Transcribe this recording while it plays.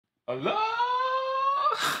Aloha!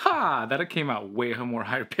 That came out way more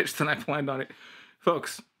higher pitched than I planned on it.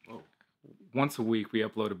 Folks, once a week we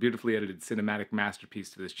upload a beautifully edited cinematic masterpiece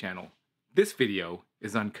to this channel. This video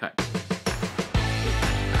is uncut.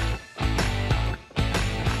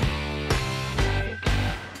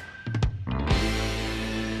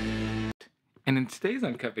 And in today's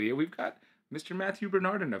uncut video, we've got Mr. Matthew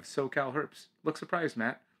Bernardin of SoCalHerps. Look surprised,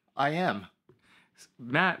 Matt. I am.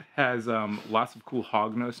 Matt has lots of cool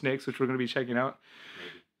hognose snakes, which we're going to be checking out.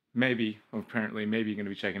 Maybe you're going to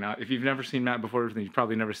be checking out. If you've never seen Matt before, then you've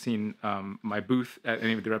probably never seen my booth at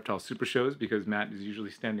any of the reptile super shows, because Matt is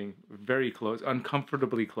usually standing very close,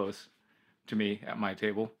 uncomfortably close to me at my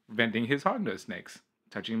table, vending his hognose snakes,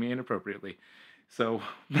 touching me inappropriately. So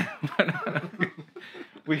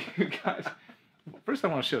we got... First I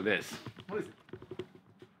want to show this. What is it?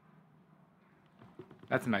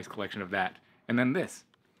 That's a nice collection of that. And then this.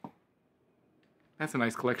 That's a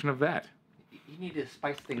nice collection of that. You need to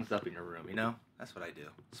spice things up in your room, you know? That's what I do.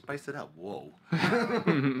 Spice it up. Whoa.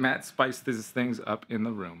 Matt spiced his things up in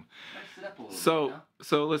the room. Spice it up a little So, bit,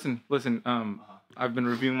 so listen. I've been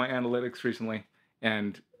reviewing my analytics recently,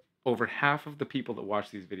 and over half of the people that watch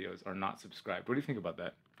these videos are not subscribed. What do you think about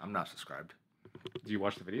that? I'm not subscribed. Do you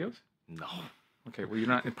watch the videos? No. Okay, well, you're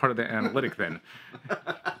not part of the analytic then.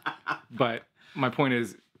 But my point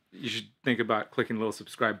is, you should think about clicking the little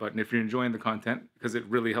subscribe button if you're enjoying the content, because it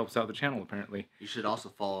really helps out the channel, apparently. You should also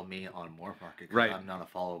follow me on Morph Market, because Right. I'm not a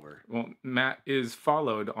follower. Well, Matt is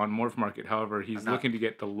followed on Morph Market. However, he's looking to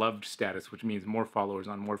get the loved status, which means more followers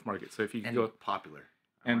on Morph Market. So if you can go... popular.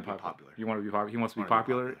 And popular. You want to be popular. He wants to be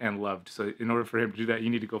popular and loved. So in order for him to do that, you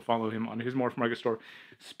need to go follow him on his Morph Market store.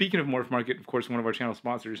 Speaking of Morph Market, of course, one of our channel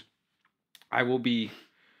sponsors, I will be,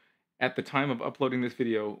 at the time of uploading this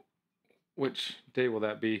video, which day will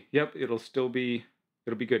that be? Yep, it'll be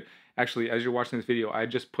good. Actually, as you're watching this video, I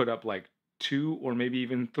just put up like 2 or maybe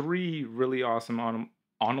even 3 really awesome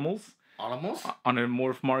animals. Animals? On a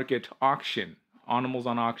Morph Market auction. Animals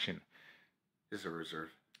on auction. Is there a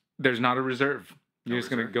reserve? There's not a reserve. You're No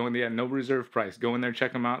just going to go in the end, no reserve price. Go in there,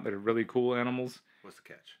 check them out. They're really cool animals. What's the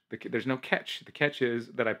catch? There's no catch. The catch is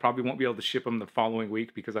that I probably won't be able to ship them the following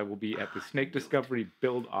week, because I will be at the Snake Discovery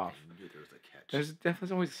build-off. I knew there was a catch. There's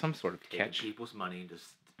definitely always some sort of Taking catch. people's money, just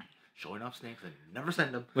showing off snakes and never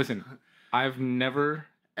send them. Listen, I've never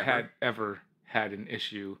ever had an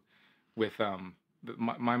issue with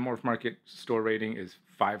my Morph Market store rating is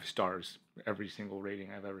 5 stars. Every single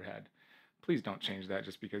rating I've ever had. Please don't change that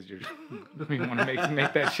just because you want to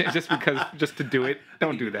make that shit just to do it.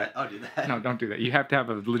 Don't do that. I'll do that. No, don't do that. You have to have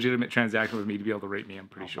a legitimate transaction with me to be able to rate me. I'm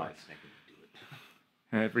pretty sure.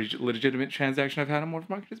 Every legitimate transaction I've had on Morph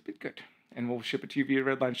Market has been good, and we'll ship it to you via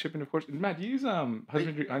Redline shipping, of course. Matt, do you use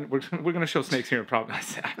husbandry? We're gonna show snakes here. Probably,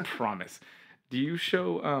 I promise. Do you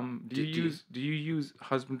show do you use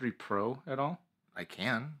Husbandry Pro at all? I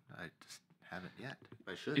can. I just haven't yet.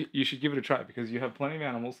 I should. You should give it a try, because you have plenty of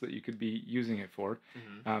animals that you could be using it for.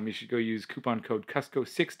 Mm-hmm. You should go use coupon code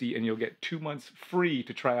Kusko60, and you'll get 2 months free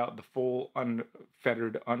to try out the full,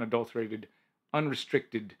 unfettered, unadulterated,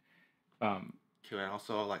 unrestricted. Can I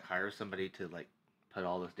also hire somebody to put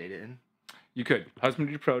all this data in? You could.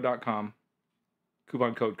 Husbandrypro.com,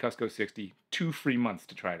 coupon code Kusko60, 2 free months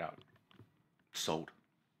to try it out. Sold.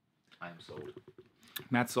 I am sold.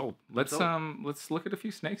 Matt's sold. Let's look at a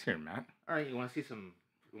few snakes here, Matt. All right, you want to see some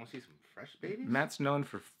fresh babies? Matt's known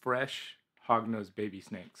for fresh hognose baby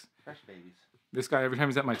snakes. Fresh babies. This guy, every time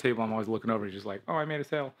he's at my table, I'm always looking over. He's just like, "Oh, I made a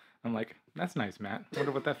sale." I'm like, "That's nice, Matt. I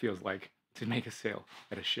wonder what that feels like to make a sale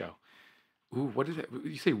at a show." Ooh, what did it?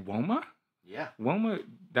 You say Woma? Yeah. Woma.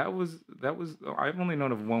 That was. I've only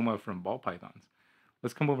known of Woma from ball pythons.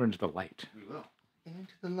 Let's come over into the light. We will.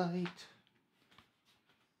 Into the light.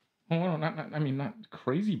 Oh, not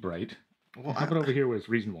crazy bright. Well, how about over here where it's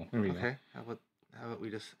reasonable? There we go. Okay. How about we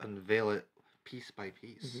just unveil it piece by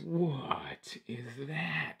piece? What is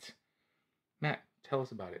that? Matt, tell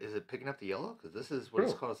us about it. Is it picking up the yellow? Because this is what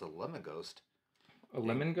it's called as a lemon ghost. A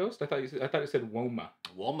lemon ghost? I thought it said Woma.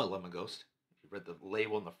 Woma lemon ghost. If you read the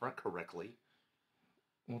label on the front correctly.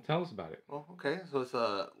 Well, tell us about it. Well, okay. So it's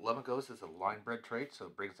a lemon ghost is a line bred trait, so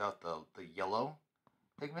it brings out the yellow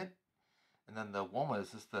pigment. And then the Woma is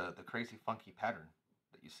just the crazy funky pattern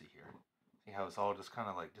that you see here. See how it's all just kind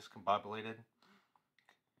of discombobulated?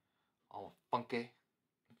 All funky.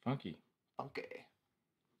 Funky. Funky.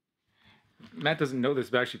 Matt doesn't know this,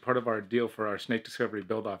 but actually part of our deal for our Snake Discovery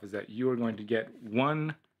build-off is that you are going to get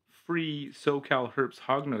 1 free SoCalHerps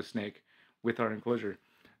hognose snake with our enclosure.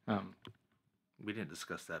 We didn't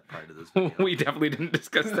discuss that prior to this video. We definitely didn't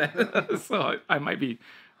discuss that. So I might be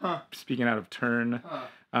speaking out of turn.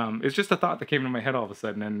 It's just a thought that came into my head all of a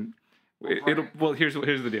sudden, and here's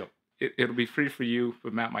the deal. It'll be free for you,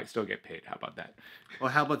 but Matt might still get paid. How about that? Well,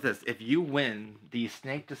 how about this? If you win the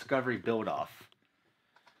Snake Discovery build-off,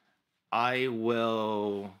 I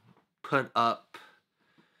will put up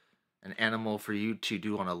an animal for you to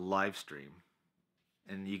do on a live stream.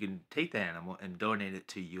 And you can take the animal and donate it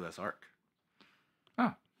to US Ark.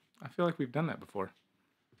 Oh, I feel like we've done that before.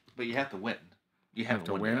 But you have to win. You have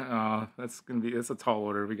to win. Oh, that's a tall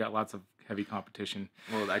order. We got lots of heavy competition.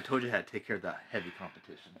 Well, I told you how to take care of that heavy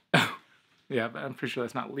competition. Yeah, but I'm pretty sure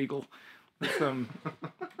that's not legal. Let's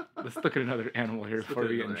look at another animal here before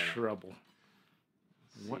we get in trouble.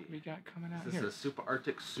 What we got coming out here? This is a Super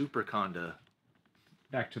Arctic Super Conda.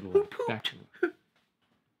 Back to the left. Back to the left.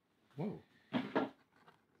 Whoa.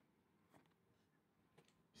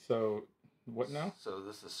 So, what now? So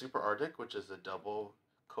this is Super Arctic, which is a double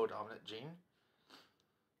codominant gene,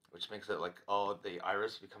 which makes it like all the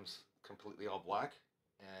iris becomes completely all black,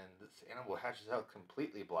 and this animal hatches out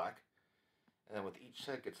completely black, and then with each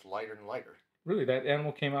egg gets lighter and lighter. Really, that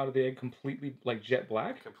animal came out of the egg completely like jet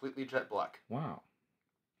black? Completely jet black. Wow,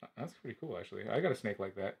 that's pretty cool actually. I got a snake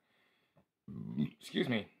like that. Excuse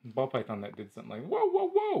me, ball python that did something like whoa,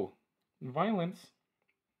 whoa, whoa, violence.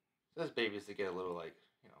 Those babies that get a little like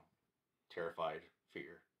terrified,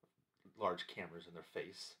 fear, large cameras in their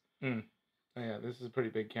face. Oh yeah, this is a pretty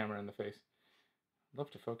big camera in the face. I'd love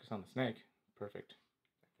to focus on the snake. Perfect.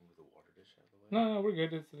 I can move the water dish out of the way. No, we're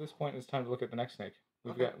good. At this point, it's time to look at the next snake.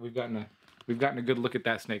 We've gotten a good look at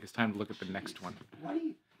that snake. It's time to look at the next one.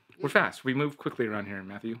 We're fast. We move quickly around here,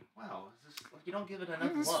 Matthew. Wow, is this, like, you don't give it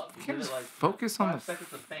enough love. You give it like focus on 5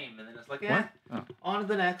 seconds of fame, and then it's like, on to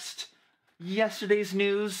the next. Yesterday's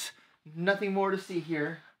news. Nothing more to see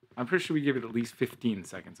here. I'm pretty sure we give it at least 15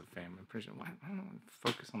 seconds of fame. I'm pretty sure. I don't know.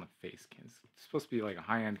 Focus on the face, kids. It's supposed to be like a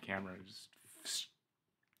high-end camera. Just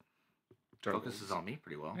focuses on me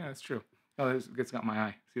pretty well. Yeah, that's true. Oh, it's got my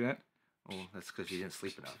eye. See that? Well, that's because you didn't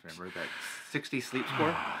sleep enough. Remember that 60 sleep score?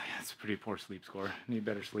 Yeah, it's a pretty poor sleep score. Need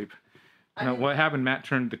better sleep. No, what happened? Matt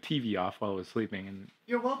turned the TV off while I was sleeping, and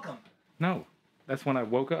you're welcome. No, that's when I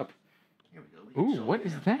woke up. Here we go. Ooh, what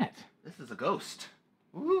is that? This is a ghost.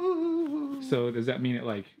 Ooh. So does that mean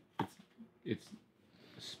it's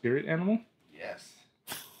a spirit animal? Yes.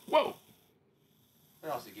 Whoa. It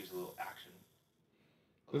also gives a little action.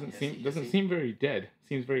 Doesn't seem very dead.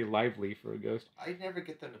 Seems very lively for a ghost. I never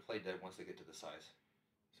get them to play dead once they get to the size.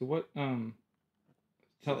 So what? So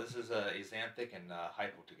this is a xanthic and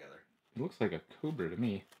hypo together. It looks like a cobra to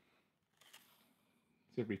me.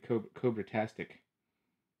 It's every cobra-tastic.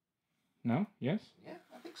 No? Yes? Yeah,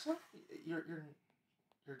 I think so. Your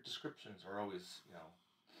descriptions are always,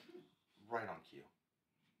 right on cue.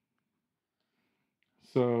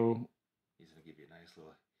 So he's gonna give you a nice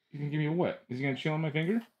little. He's gonna give me a what? Is he gonna chill on my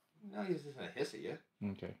finger? No, he's just gonna hiss at you.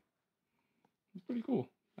 Okay. It's pretty cool.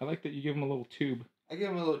 I like that you give him a little tube. I give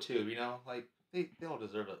him a little tube, like they all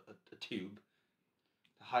deserve a tube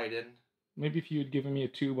to hide in. Maybe if you had given me a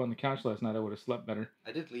tube on the couch last night, I would have slept better.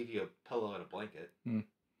 I did leave you a pillow and a blanket. And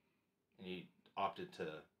you opted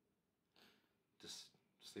to just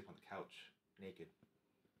sleep on the couch naked.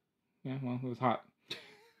 Yeah, well, it was hot.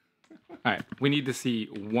 All right, we need to see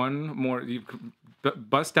one more. You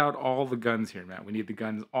bust out all the guns here, Matt. We need the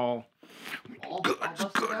guns all.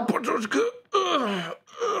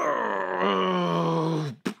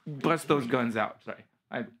 Bust those guns out. Sorry.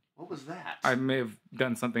 What was that? I may have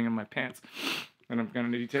done something in my pants, and I'm gonna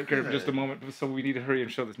need to take care of it in just a moment. So we need to hurry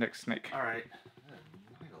and show this next snake. All right.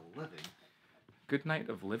 Night of living. Good night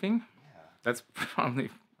of living? Yeah. That's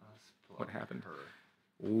probably what happened.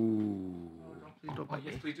 Ooh. Please don't bite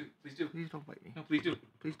me. Yes, please do. Please do. Please don't bite me. No, please do.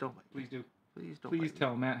 Please don't bite me. Please do. Please don't Please bite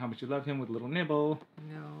tell Matt how much you love him with a little nibble.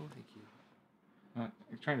 No, thank you.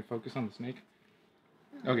 I'm trying to focus on the snake.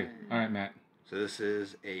 Okay. All right, Matt. So this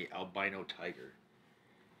is a albino tiger.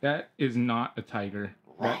 That is not a tiger.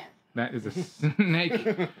 That is a snake.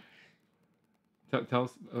 Tell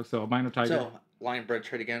us. Oh, so albino tiger. So line bred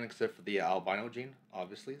trait again, except for the albino gene.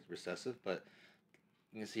 Obviously, it's recessive, but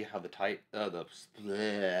you can see how the top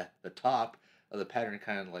of the pattern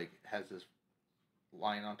kind of like has this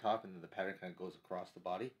line on top, and then the pattern kind of goes across the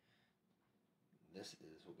body. This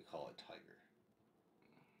is what we call a tiger.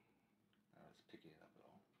 I don't know if it's picking it up at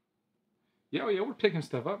all. Yeah, we're picking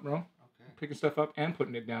stuff up, bro. Okay. Picking stuff up and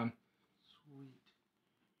putting it down. Sweet.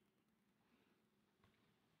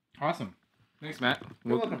 Awesome. Thanks, Matt.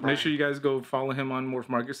 You're welcome, Brian. Make sure you guys go follow him on Morph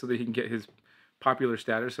Market so that he can get his popular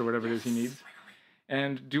status or whatever it is he needs.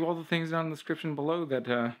 And do all the things down in the description below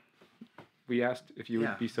that we asked if you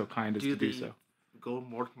would be so kind as to do so. Go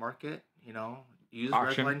Morph Market, use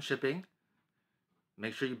auction. Redline shipping.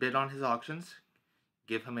 Make sure you bid on his auctions.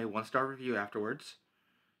 Give him a 1-star review afterwards.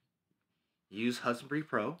 Use Husbandry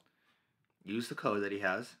Pro. Use the code that he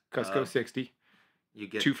has. Kusko 60. You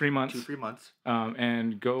get 2 free months. 2 free months.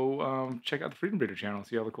 And go check out the Freedom Breeder channel.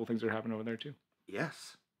 See all the cool things that are happening over there too.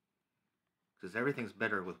 Yes. Because everything's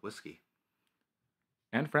better with whiskey.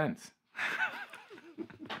 And friends.